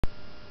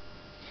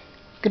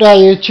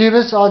G'day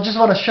YouTubers, I just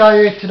want to show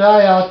you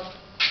today how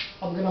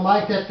I'm going to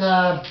make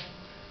that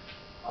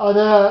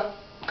other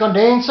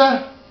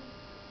condenser.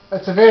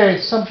 It's a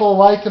very simple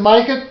way to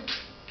make it.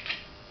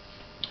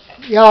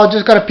 Yeah, I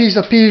just got a piece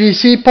of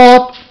PVC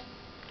pipe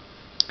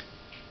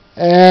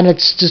and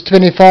it's just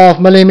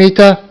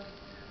 25mm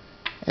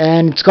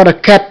and it's got a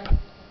cap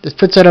that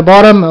fits at the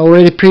bottom. I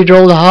already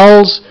pre-drilled the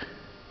holes,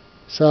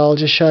 so I'll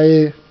just show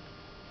you.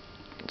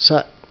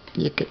 So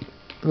you can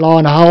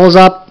line the holes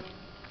up,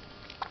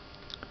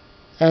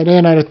 and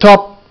then at the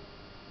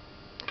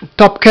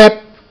top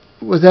cap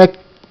with that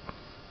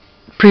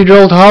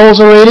pre-drilled holes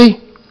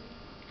already.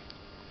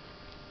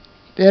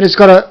 Then it's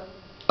got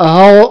a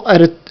hole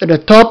at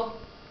the top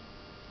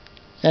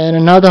and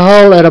another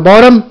hole at the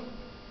bottom.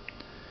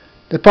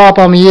 The pipe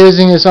I'm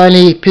using is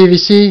only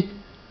PVC.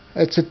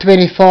 It's a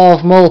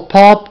 25mm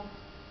pipe.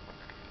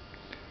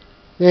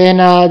 Then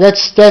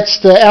that's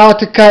the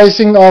outer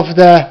casing of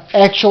the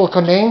actual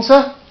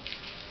condenser.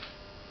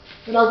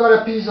 Then I've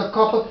got a piece of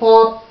copper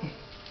pipe.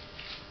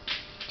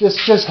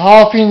 Just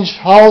half-inch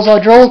holes I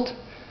drilled,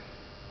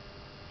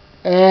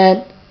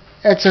 and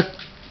it's a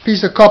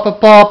piece of copper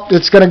pipe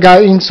that's going to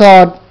go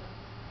inside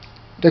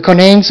the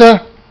condenser.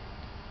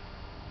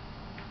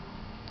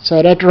 So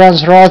that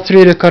runs right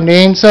through the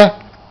condenser.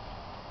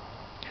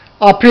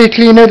 I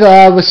pre-clean it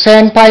with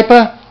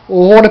sandpaper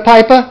or water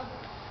paper.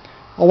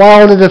 I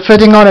welded the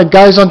fitting on. It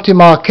goes onto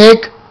my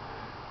keg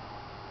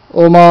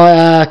or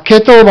my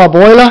kettle, my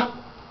boiler.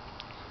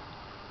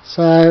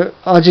 So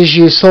I just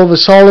use silver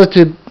solder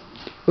to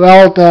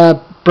weld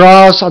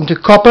brass onto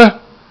copper.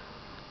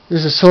 This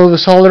is a silver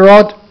solder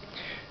rod.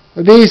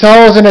 With these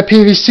holes in the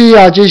PVC,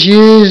 I just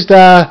used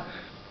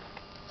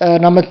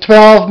number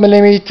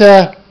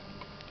 12mm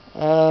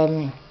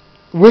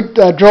wood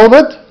drill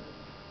bit.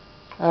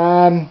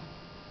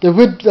 The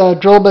wood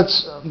drill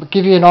bits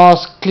give you a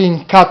nice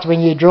clean cut when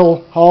you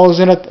drill holes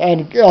in it,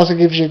 and it also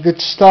gives you a good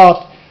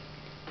start.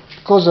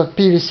 Because of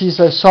PVC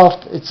so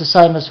soft, it's the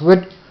same as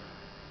wood.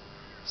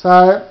 So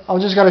I'm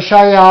just going to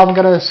show you how I'm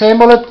going to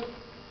assemble it.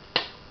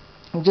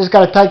 I'm just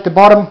going to take the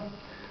bottom.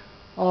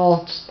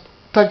 I'll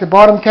take the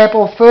bottom cap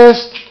off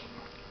first.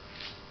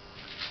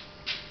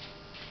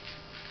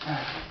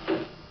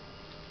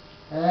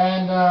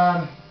 And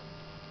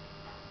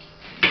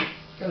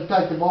going to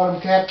take the bottom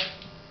cap.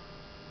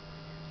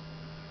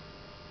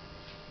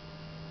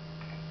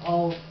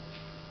 I'll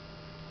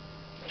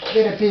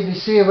get a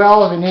PVC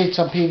weld. We need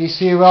some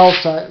PVC weld,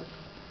 so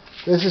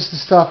this is the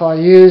stuff I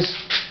use.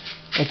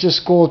 It's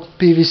just called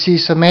PVC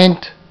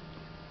cement.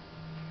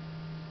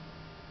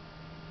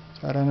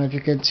 So I don't know if you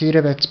can see it,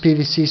 but it's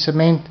PVC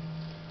cement.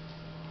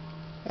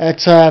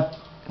 It's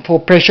for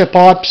pressure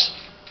pipes,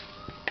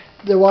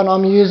 the one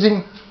I'm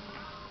using.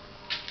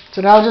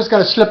 So now I'm just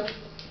going to slip.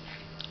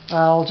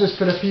 I'll just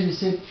put a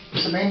PVC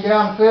cement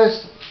down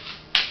first.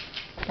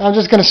 I'm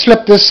just going to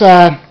slip this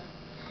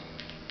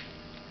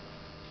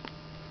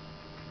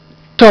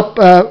top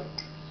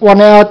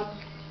one out.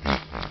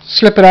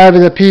 Slip it over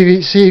the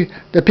PVC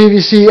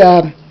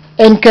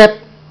end cap.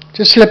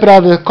 Just slip it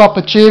over the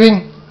copper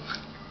tubing,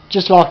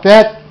 just like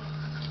that.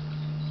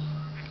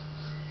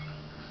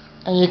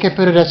 And you can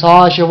put it as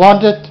high as you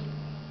want it.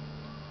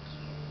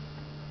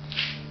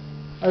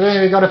 And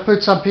then we've got to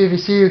put some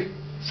PVC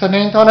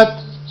cement on it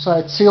so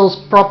it seals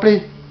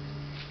properly.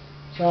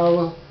 So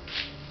we'll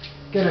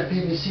get a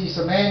PVC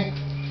cement.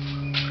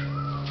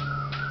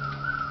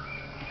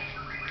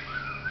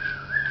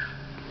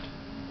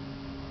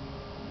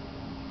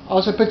 I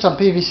also put some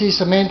PVC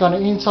cement on the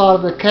inside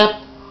of the cap.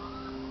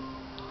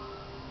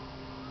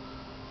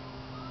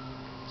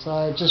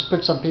 So just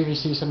put some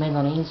PVC cement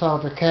on the inside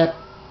of the cap.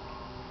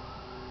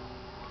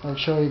 Make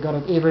sure you got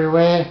it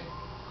everywhere,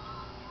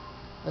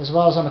 as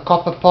well as on the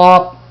copper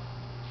pipe.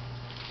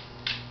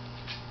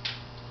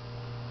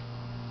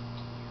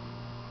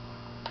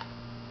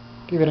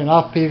 Give it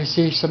enough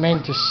PVC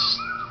cement to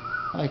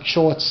make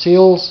sure it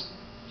seals.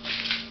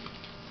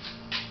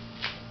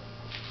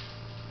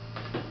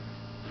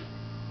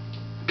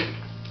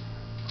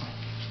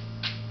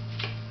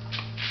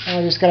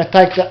 I'm just going to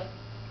take the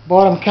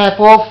bottom cap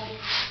off,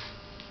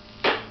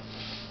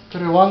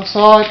 put it one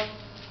side.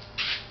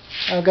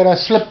 I'm going to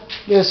slip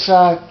this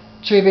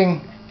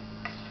tubing,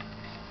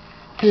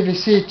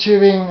 PVC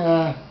tubing,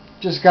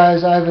 just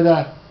goes over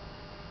the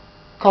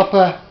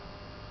copper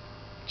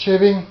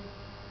tubing.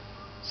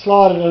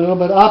 Slide it a little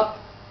bit up.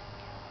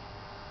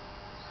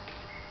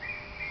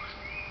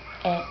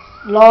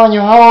 Line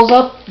your holes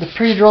up, the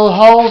pre-drilled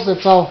holes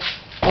that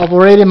I've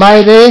already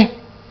made there.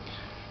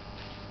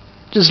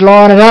 Just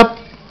line it up.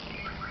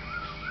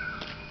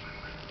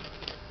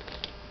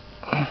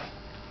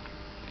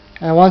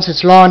 And once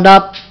it's lined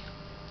up,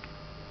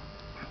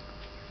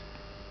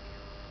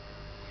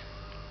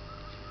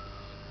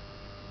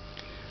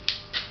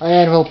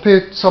 and we'll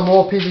put some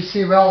more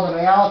PVC weld on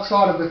the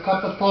outside of the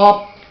copper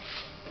pipe,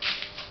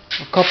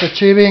 or copper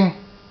tubing,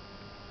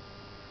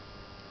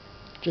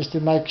 just to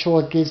make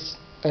sure it gives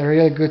a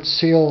really good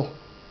seal.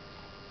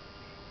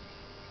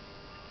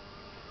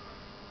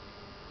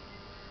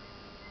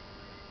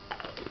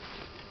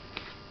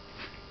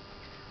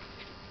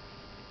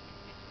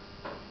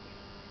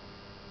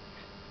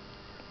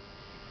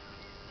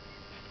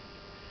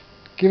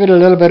 give it a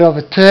little bit of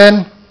a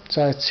turn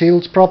so it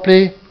seals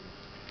properly.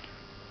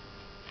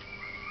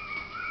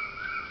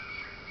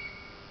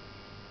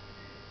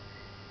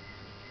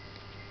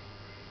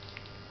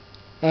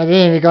 And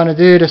then we're going to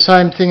do the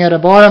same thing at the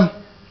bottom.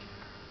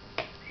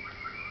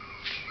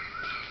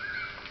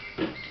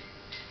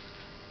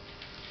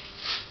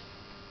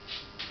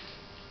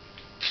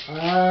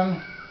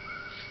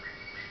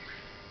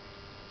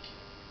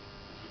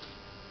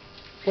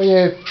 When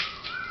you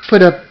put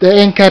the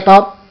end cap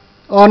up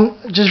on,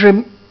 just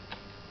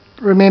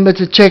remember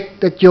to check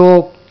that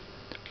your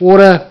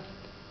water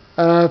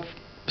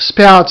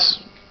spouts,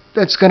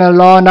 that's going to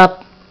line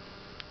up,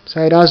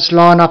 so it does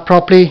line up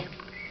properly.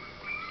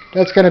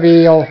 That's going to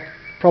be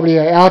probably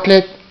your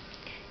outlet,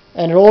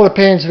 and it all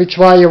depends which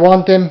way you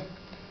want them.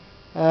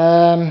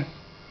 I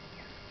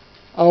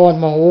want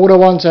my water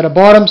ones at the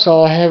bottom,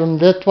 so I have them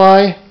that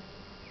way.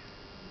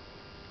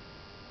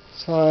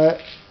 So,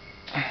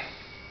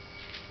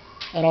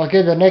 and I'll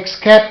get the next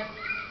cap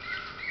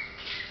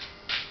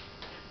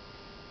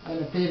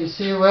and a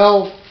PVC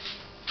weld,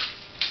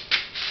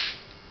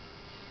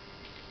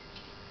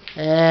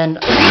 and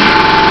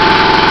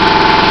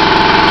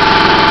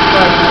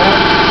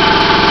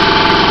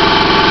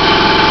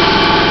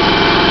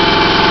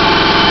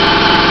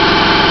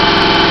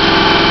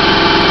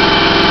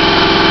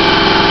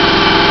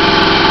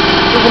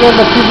in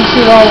the PVC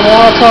weld on the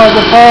outside of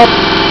the pipe.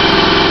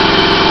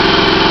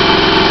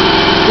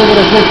 Give it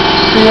a good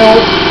seal.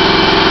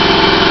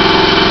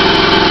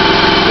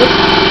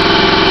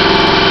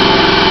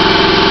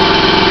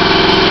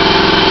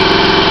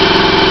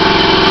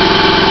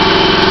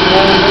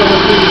 And a little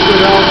PVC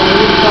weld on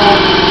the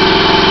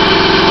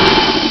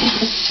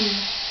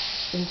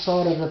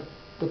inside of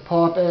the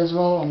pipe as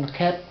well, on the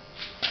cap.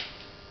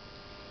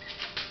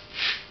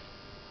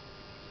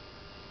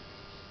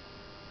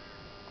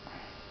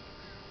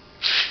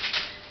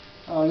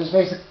 Just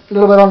makes a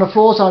little bit on the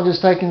floor, so I'm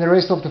just taking the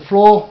rest off the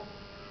floor.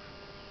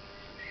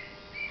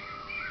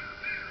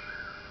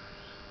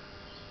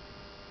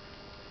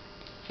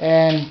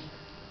 And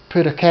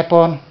put a cap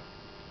on.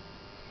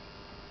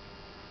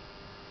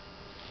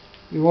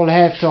 You will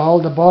have to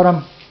hold the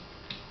bottom,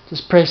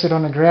 just press it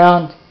on the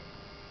ground,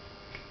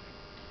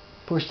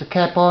 push the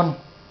cap on,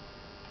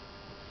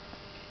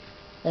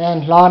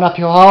 and line up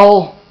your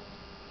hole.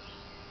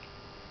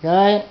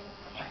 Okay.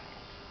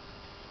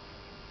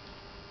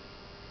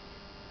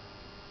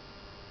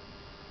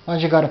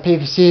 Once you've got a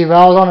PVC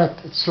weld on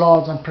it, it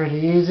slides on pretty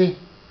easy.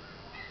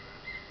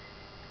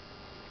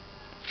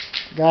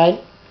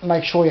 Okay,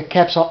 make sure your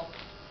caps are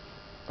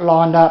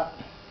lined up.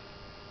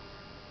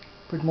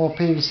 Put more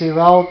PVC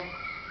weld.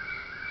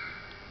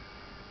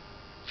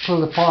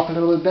 Pull the pipe a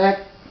little bit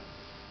back.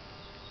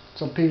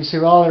 Some PVC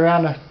weld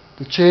around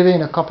the tubing,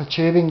 the copper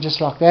tubing,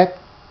 just like that.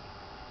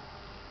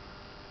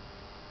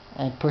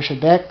 And push it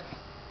back.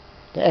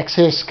 The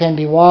excess can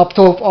be wiped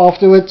off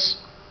afterwards.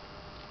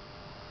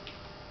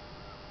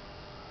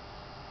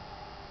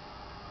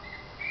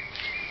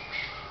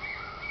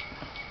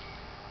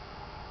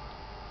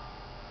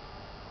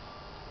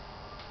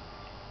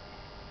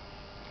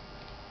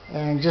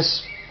 And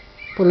just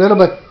put a little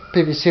bit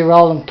PVC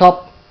weld on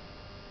top,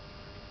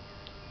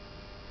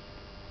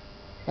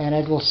 and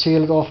it will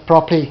seal it off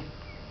properly.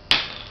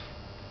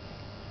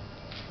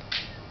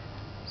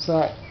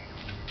 So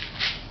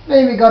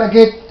then we got to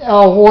get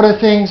our water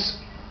things.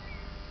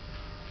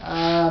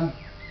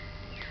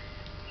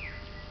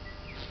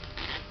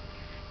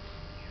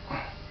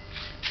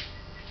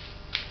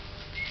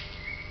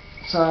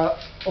 So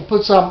I'll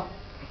put some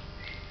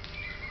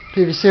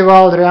PVC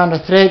weld around the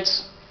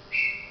threads.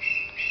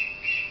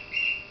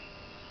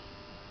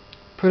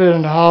 Put it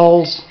in the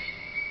holes,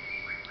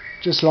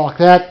 just like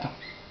that.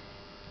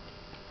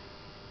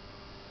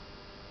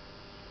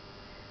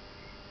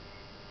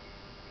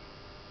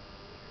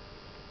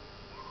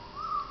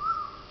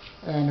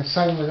 And the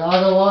same with the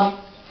other one.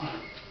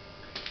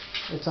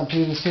 Get some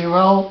PVC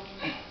weld.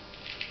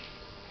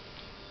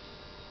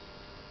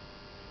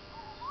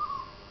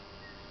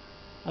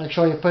 Make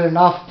sure you put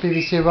enough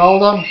PVC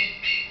weld on.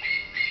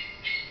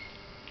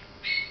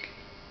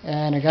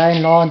 And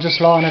again, just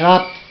line it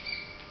up.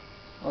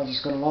 I'm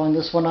just going to line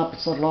this one up,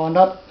 it's not lined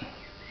up.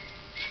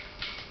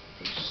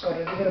 Just got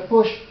to give it a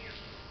push.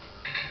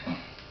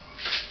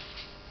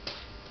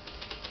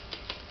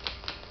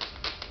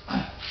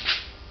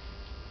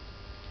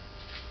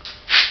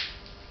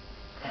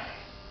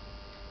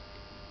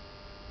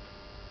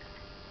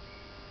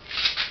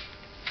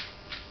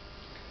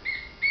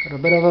 Got a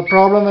bit of a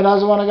problem, it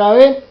doesn't want to go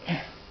in.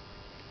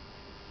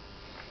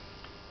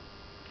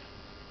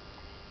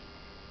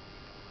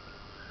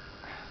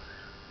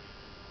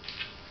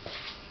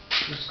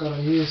 Just got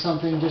to use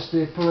something just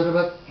to pull it a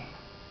bit.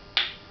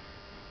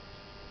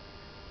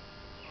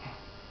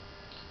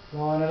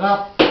 Line it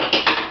up.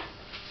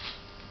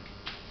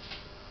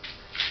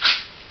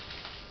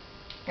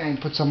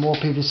 And put some more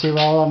PVC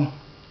weld on.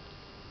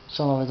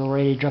 Some of it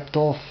already dripped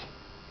off.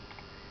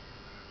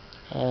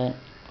 And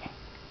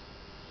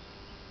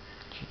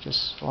you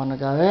just want to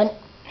go in.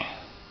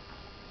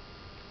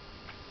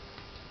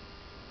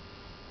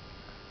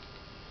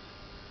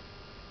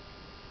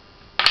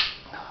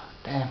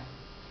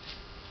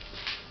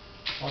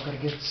 I've got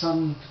to get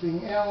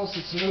something else.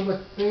 It's a little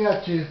bit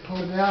bigger to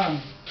pull it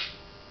down.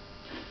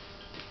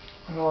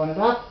 Line it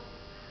up.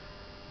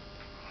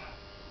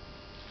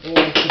 Yeah,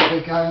 it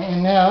should be going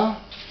in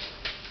now.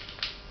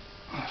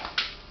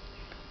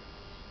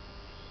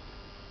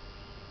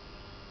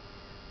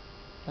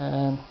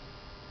 And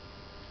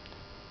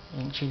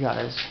in she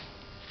goes.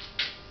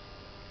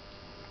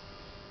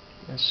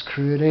 Just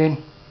screw it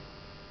in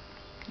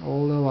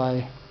all the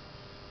way,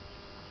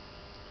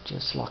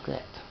 just like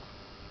that.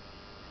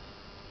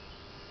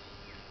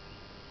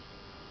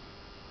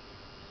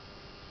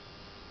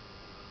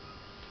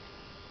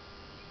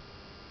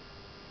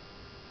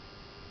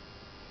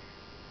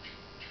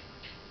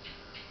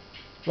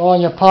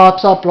 Line your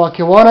pipes up like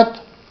you want it.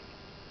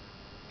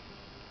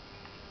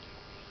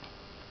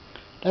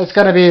 That's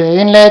going to be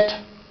the inlet,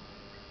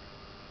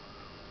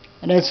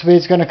 and that's where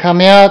it's going to come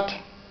out.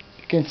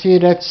 You can see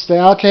that's the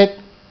outlet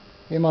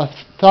where my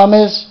thumb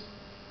is.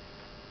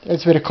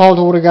 That's where the cold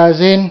water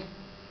goes in,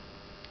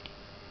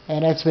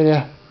 and that's where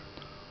the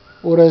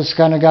water is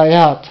going to go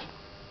out.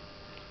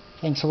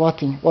 Thanks for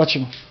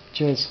watching.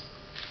 Cheers.